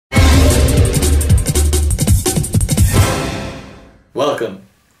Welcome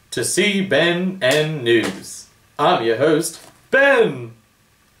to See Ben and News. I'm your host, Ben!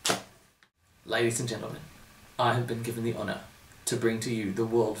 Ladies and gentlemen, I have been given the honour to bring to you the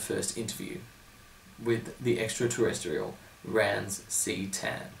world first interview with the extraterrestrial Rans C.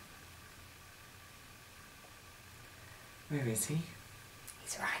 Tan. Where is he?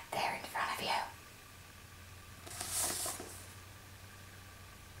 He's right there in front of you.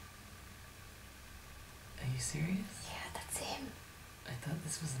 Are you serious? Yeah, that's him. I thought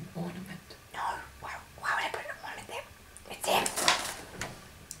this was an ornament. No, why would I put an ornament there? It's him.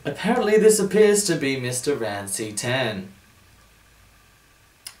 Apparently this appears to be Mr. Ran C. Tan.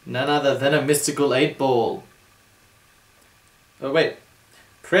 None other than a mystical 8-ball. Oh wait,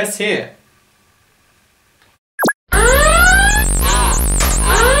 press here.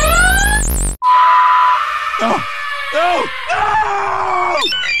 Oh! No! No!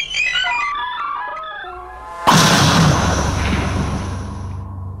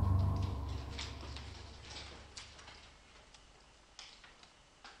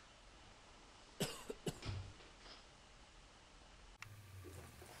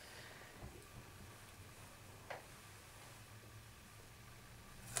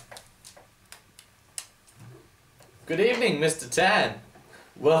 Good evening, Mr. Tan.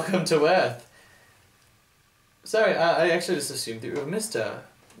 Welcome to Earth. Sorry, I actually just assumed that you were a Mr.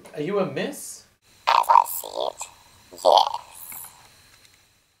 Are you a Miss? As I see it, yes.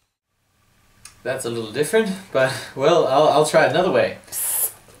 That's a little different, but, well, I'll try it another way.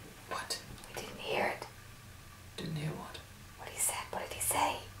 Psst. What? We didn't hear it. Didn't hear what? What he said, what did he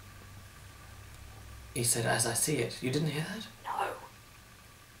say? He said, as I see it. You didn't hear that? No.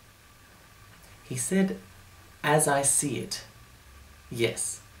 He said, as I see it.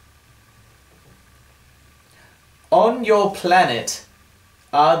 Yes. On your planet,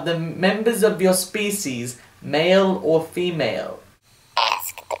 are the members of your species male or female?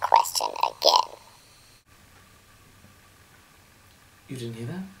 Ask the question again. You didn't hear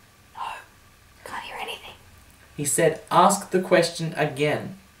that? No. Can't hear anything. He said, ask the question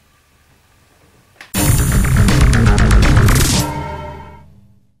again.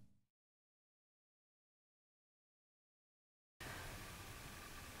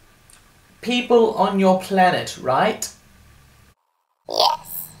 People on your planet, right?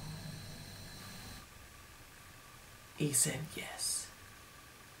 Yes. He said yes.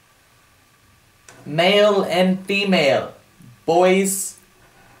 Male and female. Boys,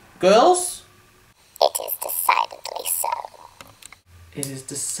 girls? It is decidedly so. It is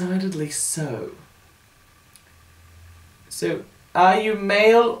decidedly so. So, are you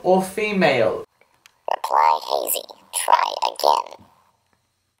male or female? Reply hazy. Try again.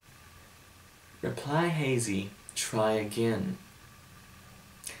 Reply hazy. Try again.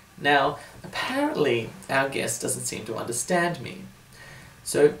 Now, apparently our guest doesn't seem to understand me.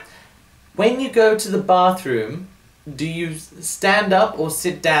 So, when you go to the bathroom, do you stand up or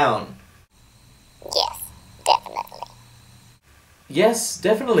sit down? Yes, definitely. Yes,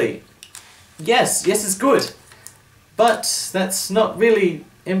 definitely. Yes is good. But that's not really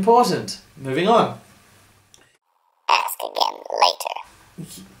important. Moving on. Ask again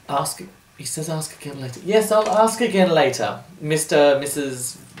later. He says ask again later. Yes, I'll ask again later. Mr.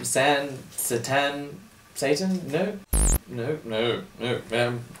 Mrs. Satan? No.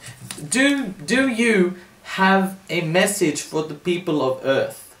 Do you have a message for the people of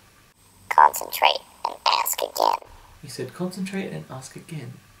Earth? Concentrate and ask again. He said concentrate and ask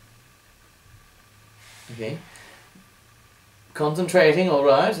again. Okay. Concentrating,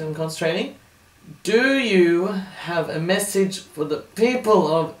 alright, I'm concentrating. Do you have a message for the people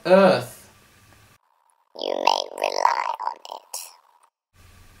of Earth? You may rely on it.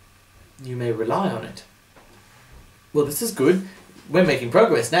 You may rely on it. Well, this is good. We're making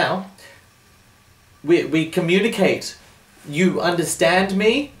progress now. We communicate. You understand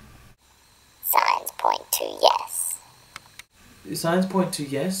me? Signs point to yes. Signs point to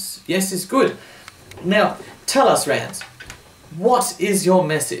yes. Yes is good. Now, tell us, Rans, what is your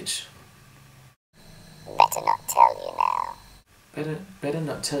message? Better not tell you now. Better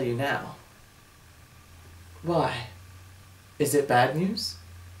not tell you now. Why? Is it bad news?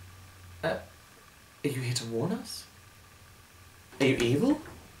 Are you here to warn us? Are you evil?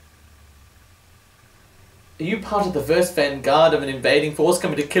 Are you part of the first vanguard of an invading force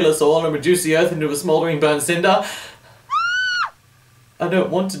coming to kill us all and reduce the earth into a smouldering burnt cinder? I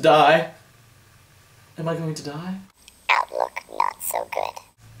don't want to die. Am I going to die? Outlook not so good.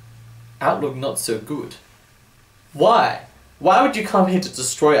 Outlook not so good. Why? Why would you come here to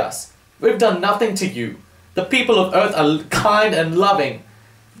destroy us? We've done nothing to you. The people of Earth are kind and loving.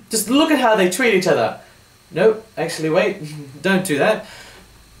 Just look at how they treat each other. No, actually, wait. Don't do that.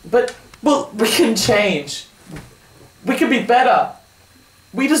 But, well, we can change. We can be better.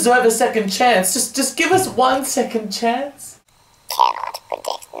 We deserve a second chance. Just give us 1 second chance. Cannot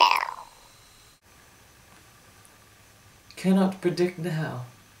predict now. Cannot predict now.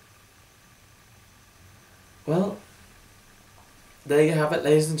 Well, there you have it,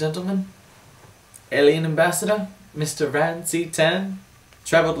 ladies and gentlemen. Alien Ambassador, Mr. Ran C10,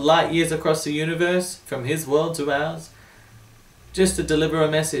 travelled light years across the universe from his world to ours, just to deliver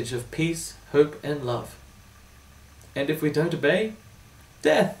a message of peace, hope, and love. And if we don't obey,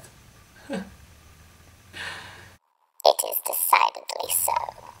 death. It is decidedly so.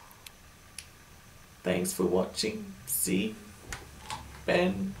 Thanks for watching. See?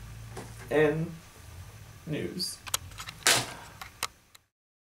 Ben N. News.